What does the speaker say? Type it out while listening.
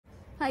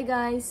Hi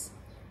guys,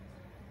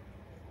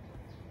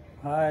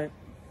 Hi.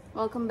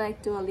 welcome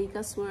back to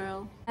Alika's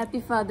World. Happy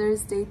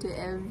Father's Day to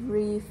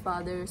every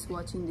fathers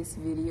watching this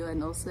video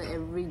and also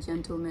every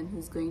gentleman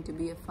who's going to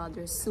be a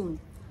father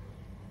soon.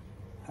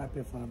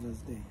 Happy Father's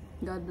Day.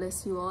 God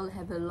bless you all.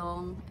 Have a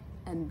long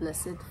and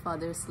blessed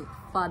fatherly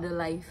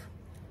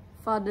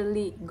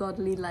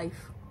godly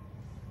life.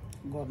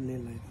 Godly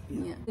life.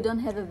 Yeah. We don't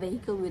have a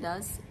vehicle with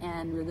us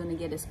and we're going to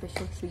get a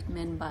special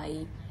treatment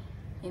by,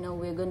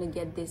 we're going to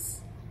get this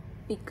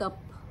pick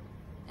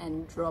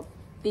and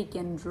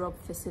drop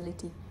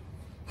facility.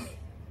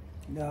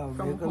 The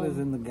From vehicle home. is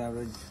in the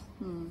garage.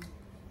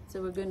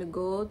 So we're going to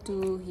go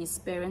to his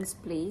parents'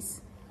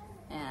 place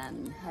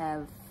and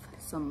have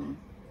some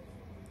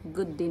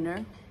good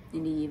dinner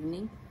in the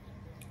evening.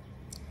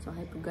 So I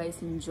hope you guys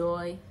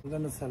enjoy. I'm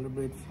going to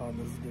celebrate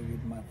Father's Day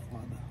with my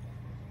father.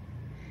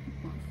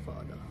 My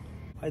father.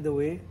 By the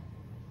way,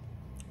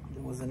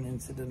 there was an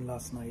incident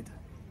last night.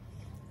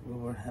 We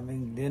were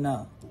having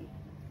dinner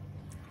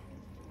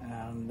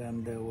and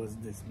then there was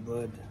this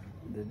bird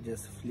that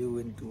just flew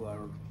into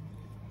our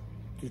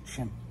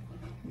kitchen,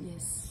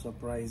 Yes.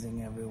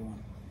 surprising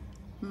everyone.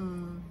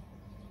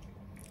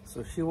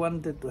 So she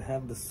wanted to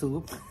have the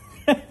soup.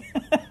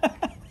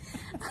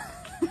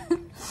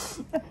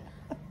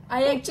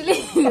 I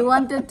actually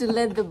wanted to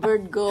let the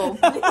bird go.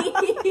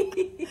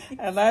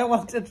 And I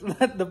wanted to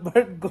let the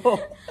bird go.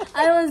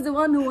 I was the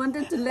one who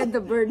wanted to let the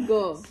bird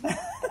go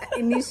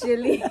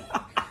initially.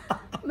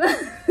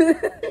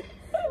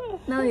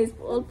 Now he's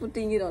all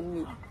putting it on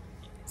me.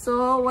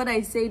 So what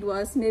I said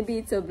was, maybe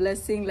it's a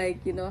blessing,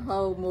 like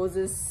how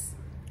Moses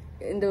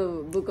in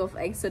the book of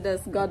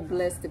Exodus, God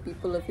blessed the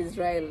people of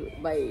Israel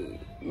by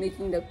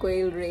making the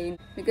quail rain,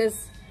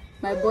 because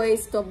my boy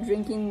stopped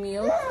drinking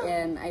milk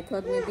and I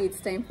thought maybe it's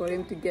time for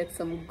him to get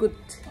some good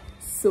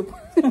soup.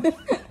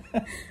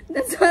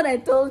 That's what I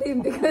told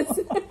him,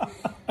 because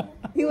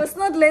he was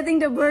not letting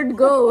the bird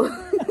go.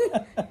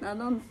 Now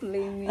don't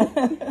blame me.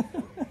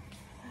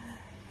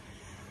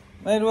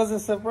 It was a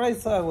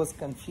surprise, so I was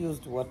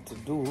confused what to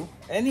do.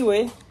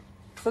 Anyway,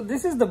 so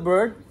this is the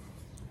bird,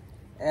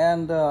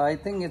 and I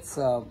think it's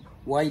a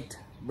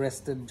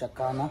white-breasted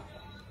jacana.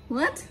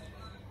 What?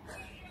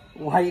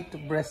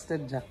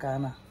 White-breasted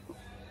jacana.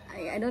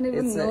 I don't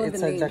even know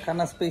it's the a name.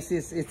 jacana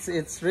species.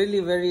 It's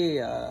really very.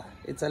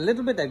 It's a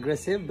little bit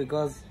aggressive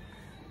because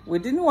we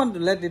didn't want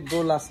to let it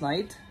go last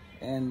night,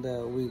 and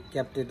we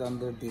kept it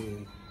under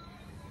the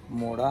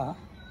mora.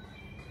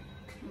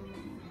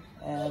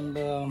 And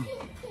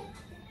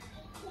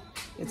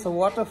it's a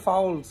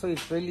waterfowl, so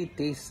it's really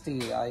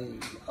tasty. I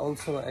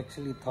also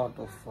actually thought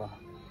of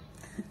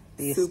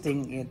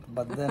tasting it,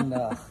 but then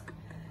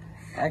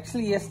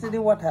actually yesterday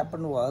what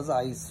happened was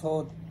I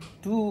saw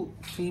two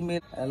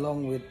female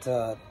along with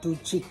two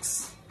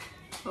chicks.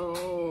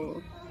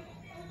 Oh.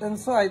 And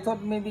so I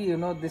thought maybe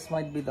this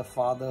might be the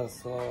father,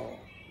 so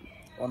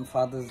on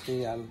Father's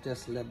Day I'll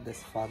just let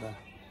this father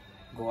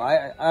go.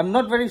 I'm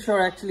not very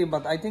sure actually,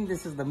 but I think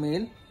this is the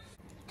male.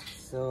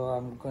 So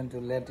I'm going to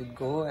let it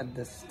go at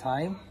this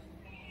time.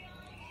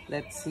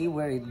 Let's see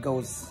where it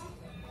goes.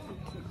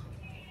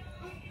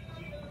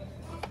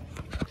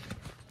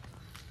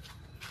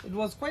 It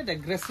was quite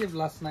aggressive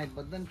last night,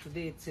 but then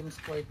today it seems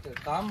quite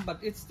calm,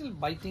 but it's still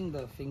biting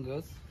the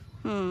fingers.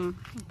 I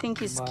think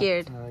he's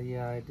scared.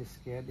 Yeah, it is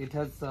scared. It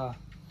has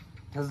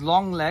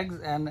long legs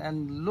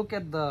and look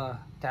at the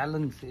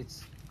talons.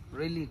 It's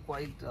really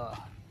quite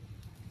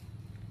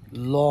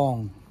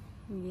long.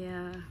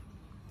 Yeah.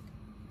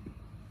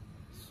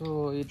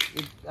 So it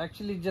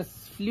actually just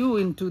flew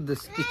into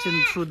this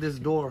kitchen through this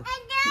door.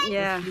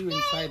 Yeah. It flew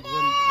inside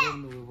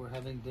when we were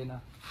having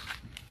dinner.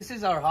 This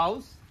is our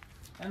house,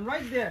 and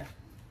right there,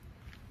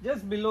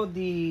 just below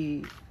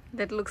the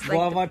That looks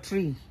guava like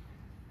tree,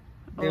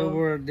 there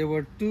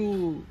were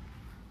two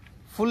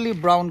fully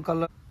brown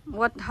color.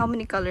 How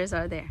many colors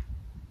are there?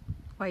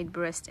 White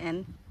breast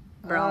and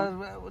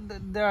brown.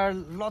 There are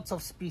lots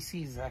of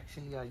species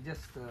actually. I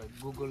just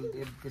googled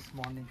it this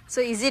morning. So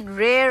is it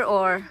rare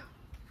or?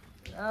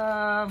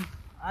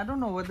 I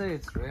don't know whether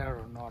it's rare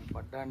or not,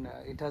 but then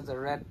it has a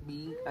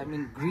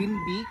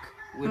green beak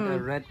with a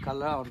red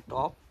color on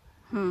top,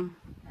 and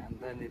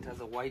then it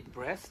has a white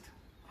breast,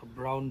 a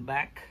brown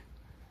back,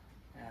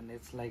 and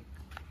it's like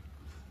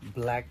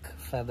black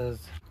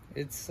feathers.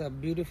 It's a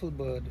beautiful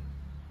bird.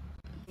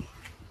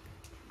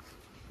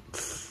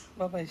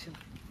 Bye bye.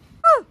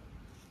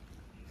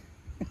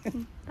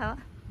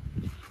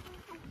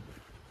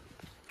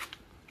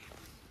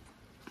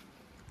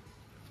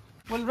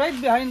 Well,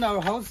 right behind our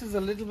house is a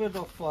little bit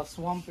of a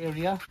swamp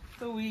area.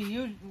 So we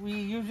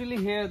usually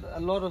hear a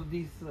lot of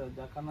these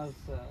jacanas.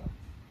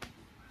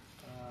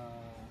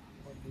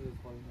 What do you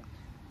call them?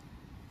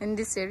 In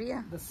this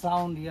area? The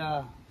sound,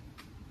 yeah.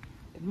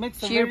 It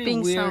makes a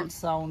Chirping very weird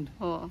sound.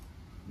 Oh.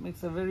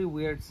 Makes a very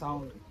weird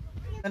sound.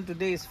 And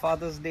today is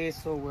Father's Day,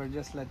 so we're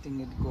just letting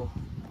it go.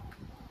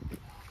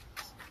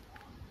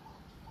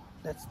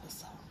 That's the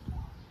sound.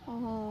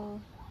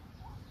 Oh.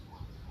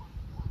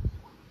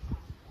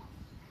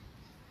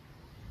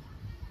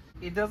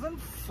 It doesn't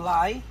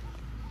fly,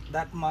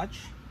 that much.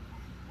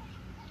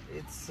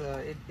 It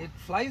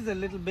flies a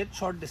little bit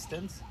short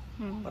distance,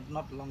 but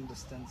not long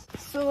distance.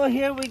 So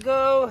here we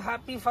go.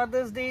 Happy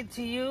Father's Day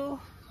to you.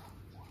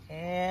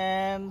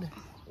 And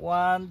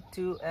 1,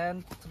 2,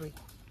 and 3.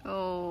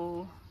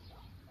 Oh,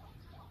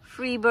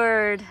 free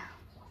bird.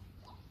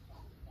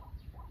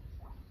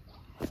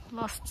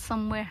 Lost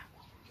somewhere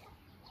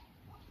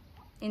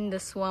in the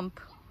swamp.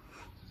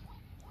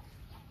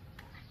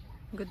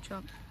 Good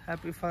job.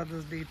 Happy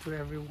Father's Day to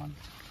everyone.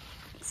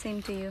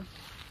 Same to you.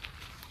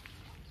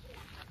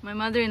 My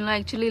mother-in-law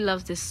actually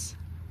loves this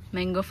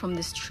mango from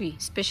this tree,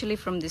 especially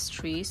from this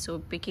tree. So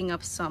picking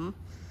up some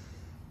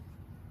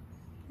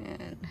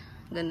and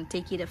I'm gonna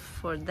take it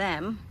for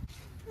them.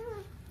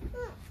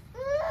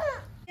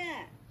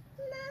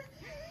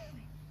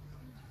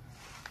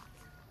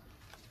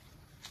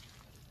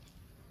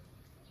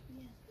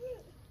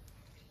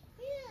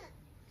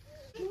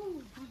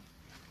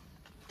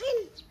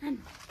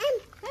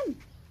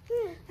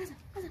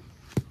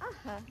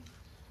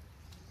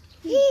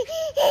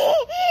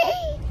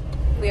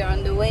 We are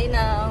on the way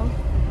now.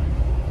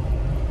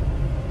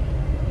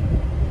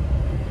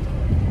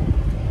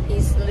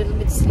 He's a little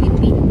bit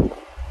sleepy.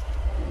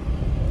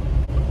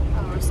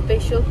 Our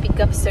special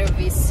pickup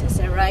service has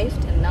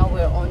arrived and now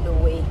we're on the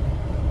way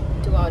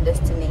to our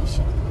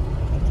destination.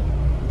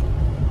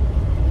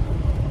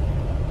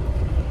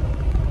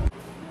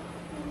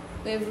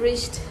 We've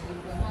reached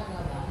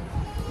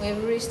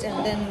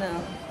and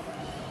then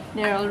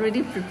they're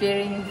already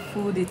preparing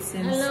food, it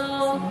seems.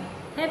 Hello! So,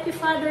 Happy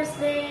Father's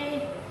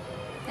Day!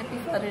 Happy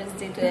Father's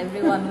Day to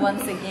everyone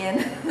once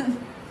again.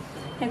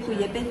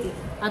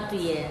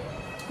 Atuye.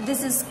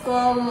 This is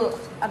called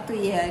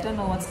atuye. I don't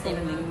know what's called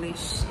in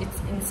English. It's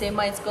in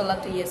Sema, it's called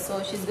atuye.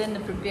 So she's going to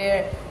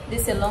prepare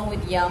this along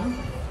with yam.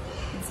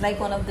 It's like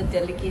one of the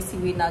delicacy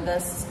we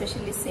Nagas,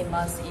 especially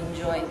Semas,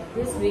 enjoy.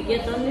 This we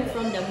get only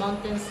from the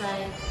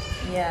mountainside.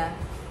 Yeah.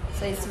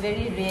 So it's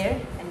very rare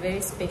and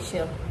very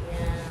special.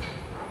 Yeah.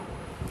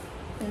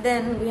 And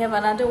then we have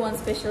another one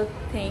special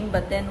thing,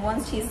 but then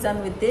once she's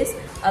done with this,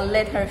 I'll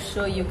let her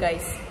show you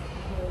guys.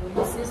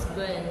 Oh, this is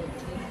good.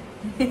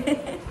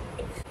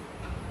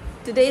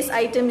 Today's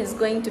item is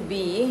going to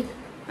be,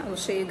 I will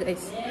show you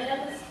guys.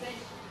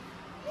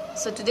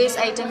 So today's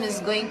item is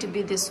going to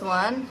be this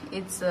one.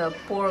 It's a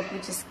pork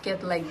which is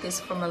kept like this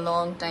from a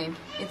long time.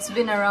 It's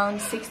been around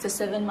 6 to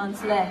 7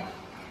 months left.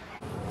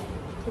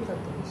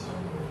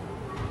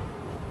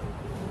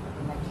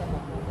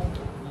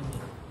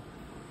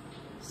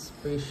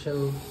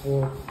 Special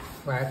pork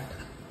fat.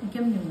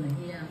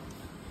 Yeah.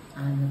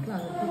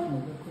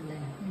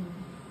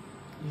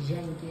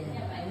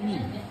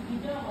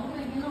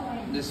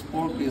 This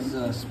pork is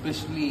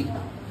specially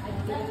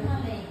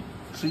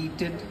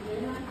treated,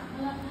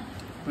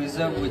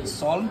 preserved with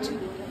salt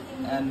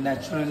and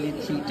naturally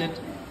treated.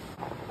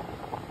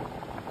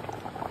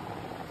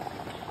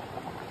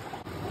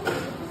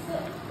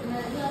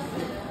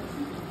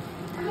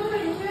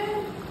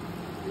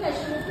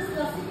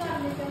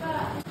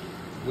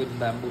 With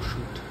bamboo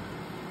shoot.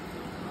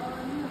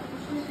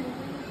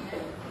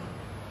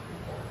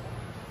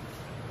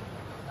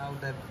 Now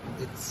that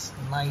it's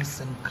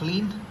nice and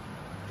clean,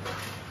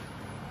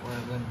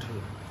 we're going to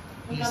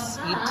piece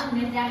it.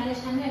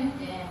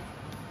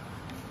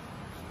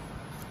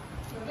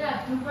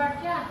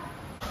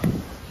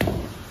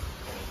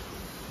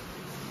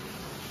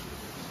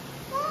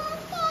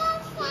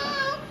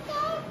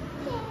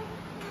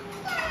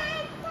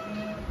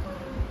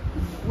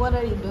 What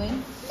are you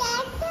doing?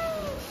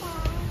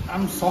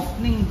 I'm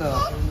softening the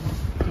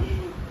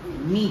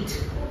meat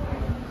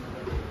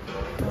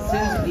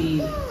since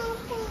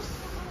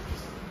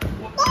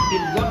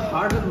it got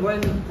hardened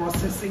while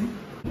processing.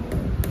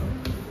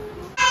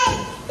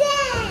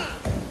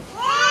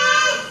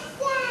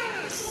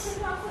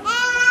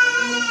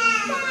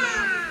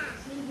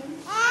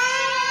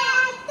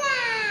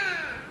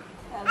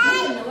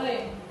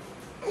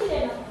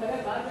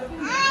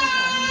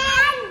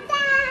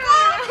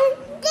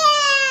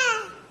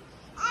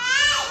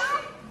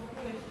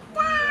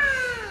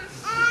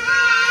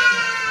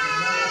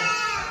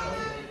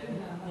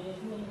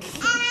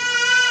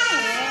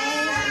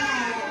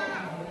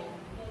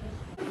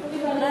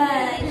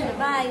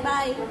 Bye,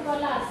 bye.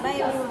 Bye,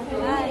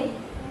 everyone. Bye.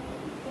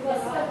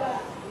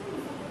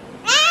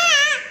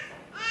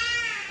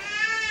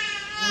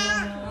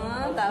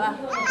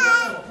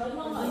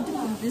 I'm going to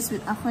cook this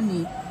with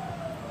afani.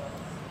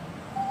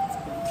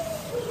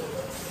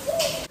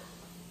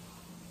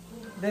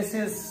 This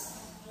is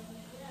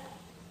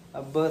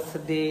a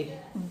birthday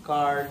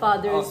card.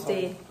 Father's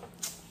Day.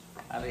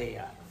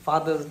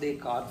 Father's Day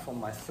card for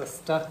my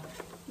sister.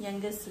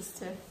 Youngest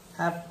sister.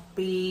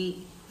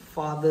 Happy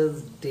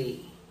Father's Day,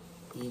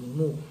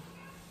 Imu.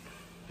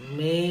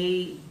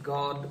 May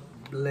God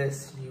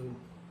bless you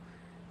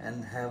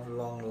and have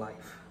long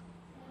life.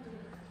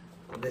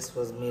 This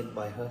was made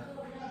by her.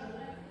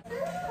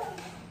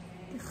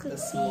 The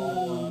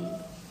small one.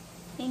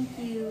 Thank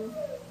you.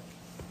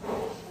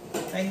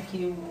 Thank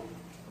you.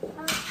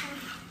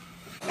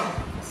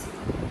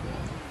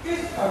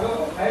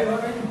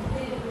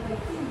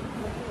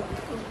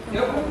 With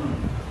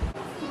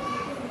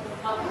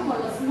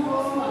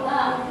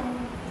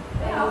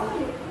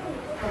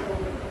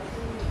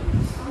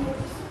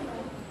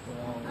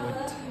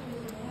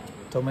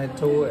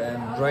tomato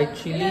and dried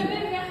chili.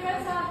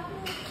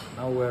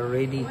 Now we're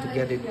ready to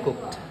get it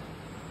cooked.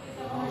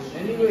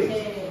 Anyway,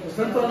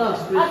 thank you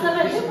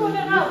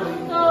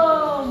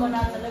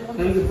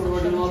for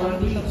providing all our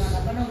needs.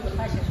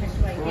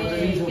 For the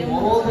needs of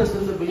all the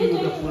sons of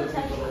believers.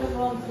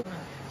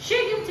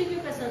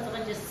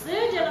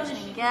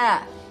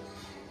 Yeah.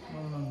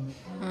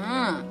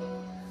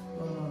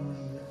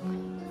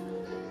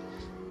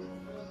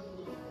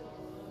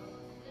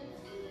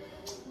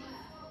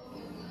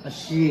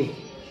 Ashi.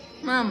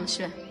 Mom,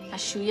 شو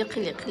شو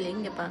يقلق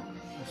يبا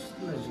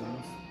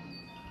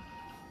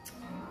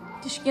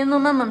تشكينو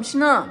ماما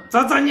شنو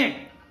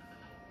Tsatsanye.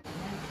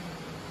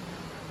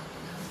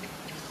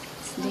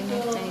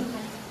 dinner time.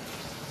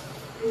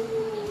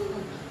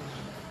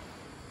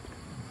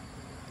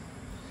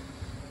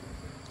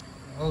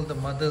 All the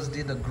mothers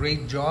did a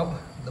great job.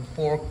 The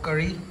pork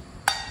curry.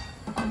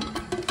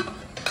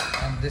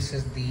 And this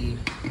is the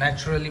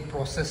naturally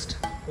processed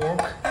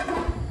pork.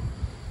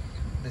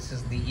 This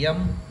is the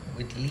yam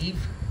with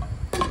leaf,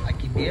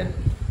 akidea,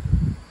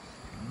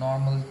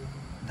 normal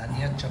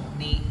dhania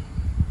chutney,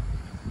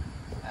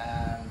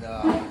 and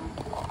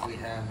we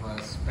have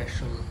a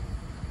special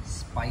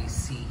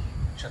spicy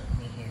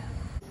chutney here.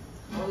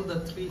 All the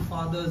three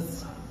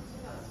fathers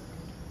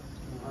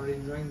are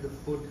enjoying the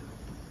food.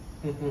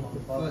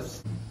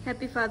 First.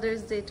 Happy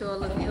Father's Day to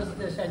all of you.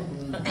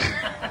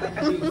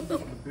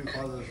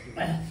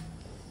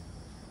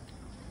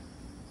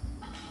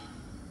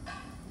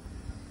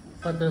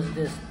 Father's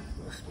Day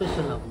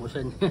special ako sa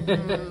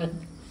niya.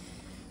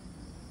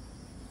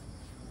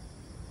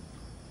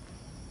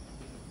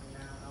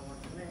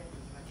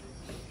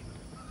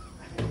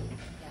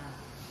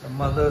 The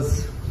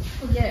mothers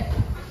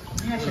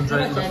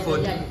enjoying the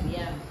food.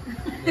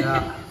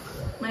 Yeah.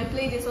 My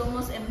plate is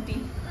almost empty.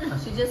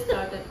 She just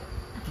started.